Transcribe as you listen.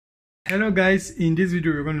Hello guys, in this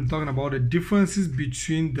video we're going to be talking about the differences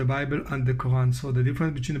between the Bible and the Quran. So the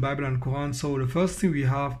difference between the Bible and Quran. So the first thing we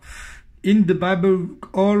have, in the Bible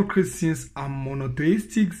all Christians are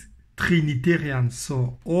monotheistic Trinitarians.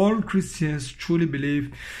 So all Christians truly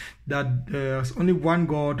believe that there's only one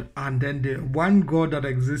God, and then the one God that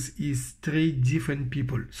exists is three different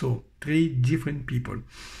people. So three different people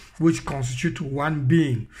which constitute one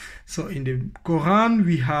being. So in the Quran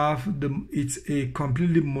we have it's a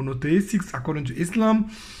completely monotheistic according to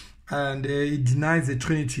Islam, and it denies the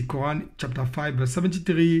Trinity. Quran chapter 5 verse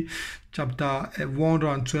 73, chapter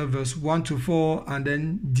 112 verse 1 to 4, and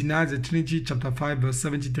then denies the Trinity chapter 5 verse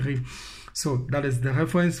 73. So that is the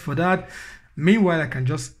reference for that. Meanwhile, I can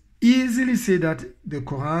just easily say that the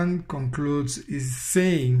Quran concludes is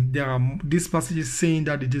saying there are this passage is saying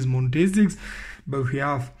that it is monotheistic, but we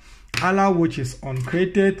have Allah, which is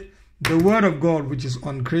uncreated, the Word of God, which is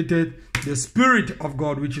uncreated, the Spirit of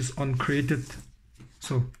God, which is uncreated.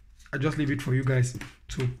 So I just leave it for you guys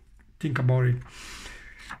to think about it.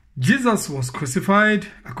 Jesus was crucified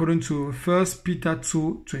according to 1 Peter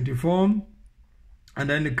 2:24. And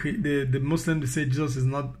then the Muslims, they say Jesus is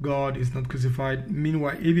not God, is not crucified.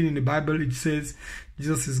 Meanwhile, even in the Bible, it says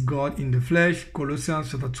Jesus is God in the flesh. Colossians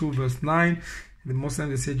chapter 2 verse 9. The Muslims,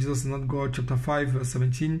 they say Jesus is not God, chapter 5 verse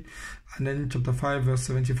 17. And then chapter 5 verse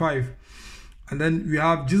 75. And then we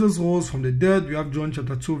have Jesus rose from the dead. We have John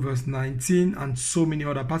chapter 2 verse 19 and so many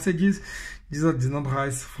other passages. Jesus did not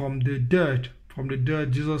rise from the dead. From the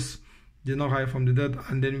dead, Jesus did not rise from the dead.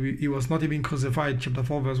 And then he was not even crucified, chapter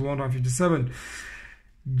 4 verse 157.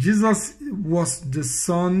 Jesus was the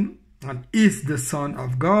Son and is the Son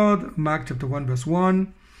of God, Mark chapter 1 verse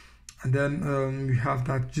 1. And then we have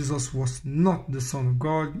that Jesus was not the Son of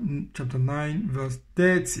God, chapter 9 verse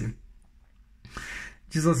 30.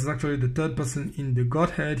 Jesus is actually the third person in the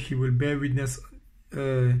Godhead. He will bear witness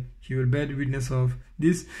of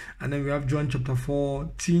this. And then we have John chapter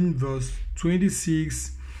 14 verse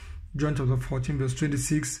 26, John chapter 14 verse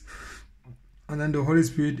 26. And then the Holy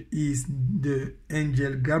Spirit is the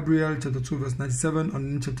angel Gabriel, chapter 2 verse 97, and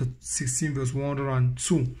then chapter 16 verse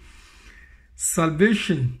 102.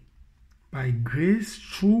 Salvation by grace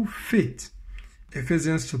through faith,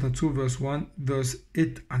 Ephesians chapter 2 verse 1 verse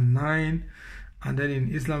 8 and 9. And then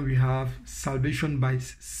in Islam we have salvation by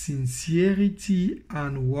sincerity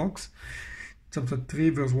and works, chapter 3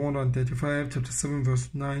 verse 135, chapter 7 verse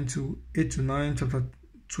 9 to 8 to 9, chapter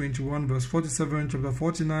 21 verse 47, chapter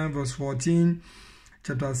 49 verse 14,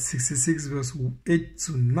 chapter 66 verse 8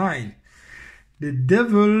 to 9. The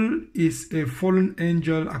devil is a fallen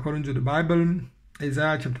angel according to the Bible,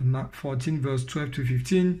 Isaiah chapter 14 verse 12 to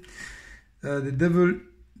 15.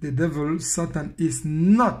 The devil, Satan, is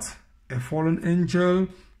not a fallen angel,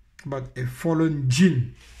 but a fallen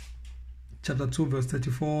jinn. Chapter 2 verse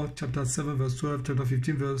 34, chapter 7 verse 12, chapter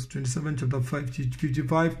 15 verse 27, chapter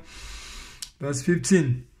 55 verse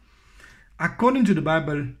 15. According to the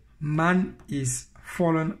Bible, man is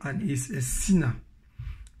fallen and is a sinner.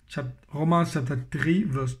 Romans chapter 3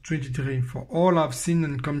 verse 23. For all have sinned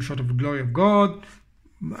and come short of the glory of God.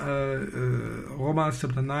 Romans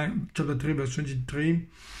chapter 3 verse 23.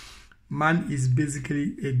 Man is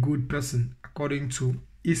basically a good person according to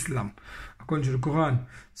Islam, according to the Quran.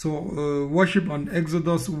 So worship on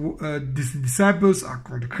Exodus, these disciples are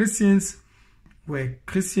called Christians, where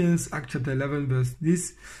Christians, Acts chapter 11 verse,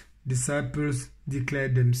 these disciples declare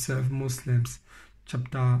themselves Muslims.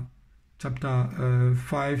 Chapter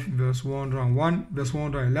 5 verse 101 verse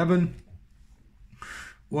 111.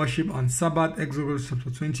 Worship on Sabbath, Exodus chapter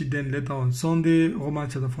 20, then later on Sunday,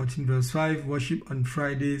 Romans chapter 14 verse 5. Worship on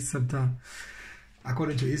Friday,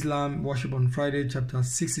 according to Islam, worship on Friday, chapter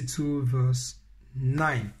 62 verse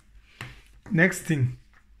 9. Next thing,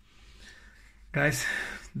 guys,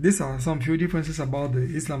 these are some few differences about the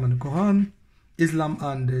Islam and the Quran, Islam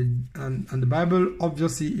and the Bible.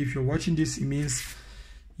 Obviously, if you're watching this, it means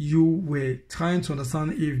you were trying to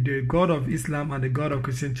understand if the God of Islam and the God of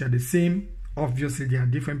Christianity are the same. Obviously, they are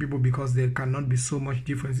different people, because there cannot be so much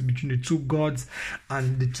difference between the two gods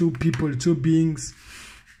and the two people, two beings.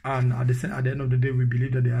 And at the end of the day, we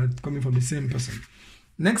believe that they are coming from the same person.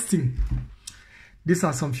 Next thing, these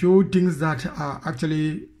are some few things that are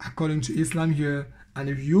actually according to Islam here. And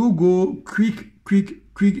if you go quick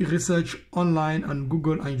research online on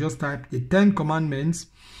Google and just type the 10 commandments,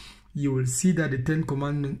 you will see that the 10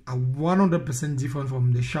 commandments are 100% different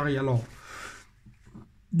from the Sharia law.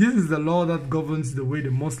 This is the law that governs the way the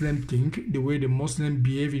Muslims think, the way the Muslims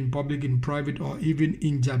behave in public, in private, or even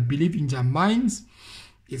in their belief, in their minds.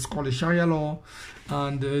 It's called the Sharia law,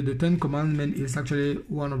 and the 10 commandments is actually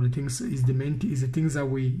one of the things, is the things that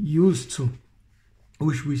we use to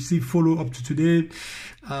which we see follow up to today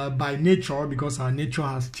by nature, because our nature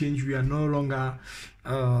has changed. We are no longer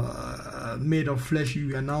made of flesh.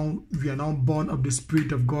 We are now born of the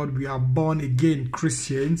Spirit of God. We are born again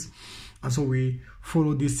Christians, and so we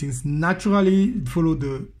follow these things naturally, follow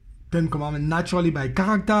the Ten Commandments naturally by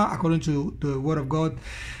character according to the Word of God.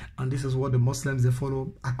 And this is what the Muslims, they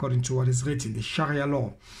follow according to what is written, the Sharia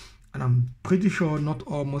law. And I'm pretty sure not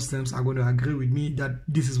all Muslims are going to agree with me that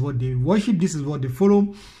this is what they worship, this is what they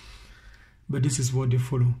follow, but this is what they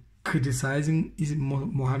follow. Criticizing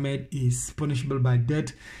Muhammad is punishable by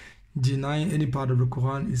death. Denying any part of the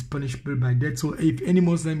Quran is punishable by death. So if any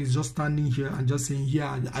Muslim is just standing here and just saying,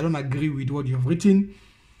 "Yeah, I don't agree with what you have written,"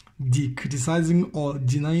 the criticizing or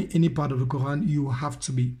denying any part of the Quran, you have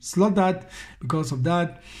to be slaughtered because of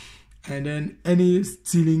that. And then any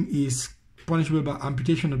stealing is punishable by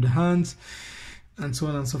amputation of the hands, and so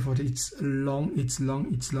on and so forth. It's long, and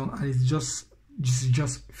it's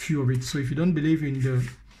just few of it. So if you don't believe in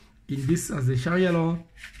this as the Sharia law,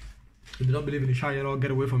 if you don't believe in the Sharia law,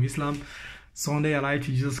 get away from Islam. Surrender your life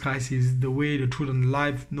to Jesus Christ. Is the way, the truth, and the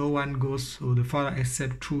life. No one goes to the Father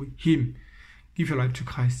except through Him. Give your life to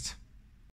Christ.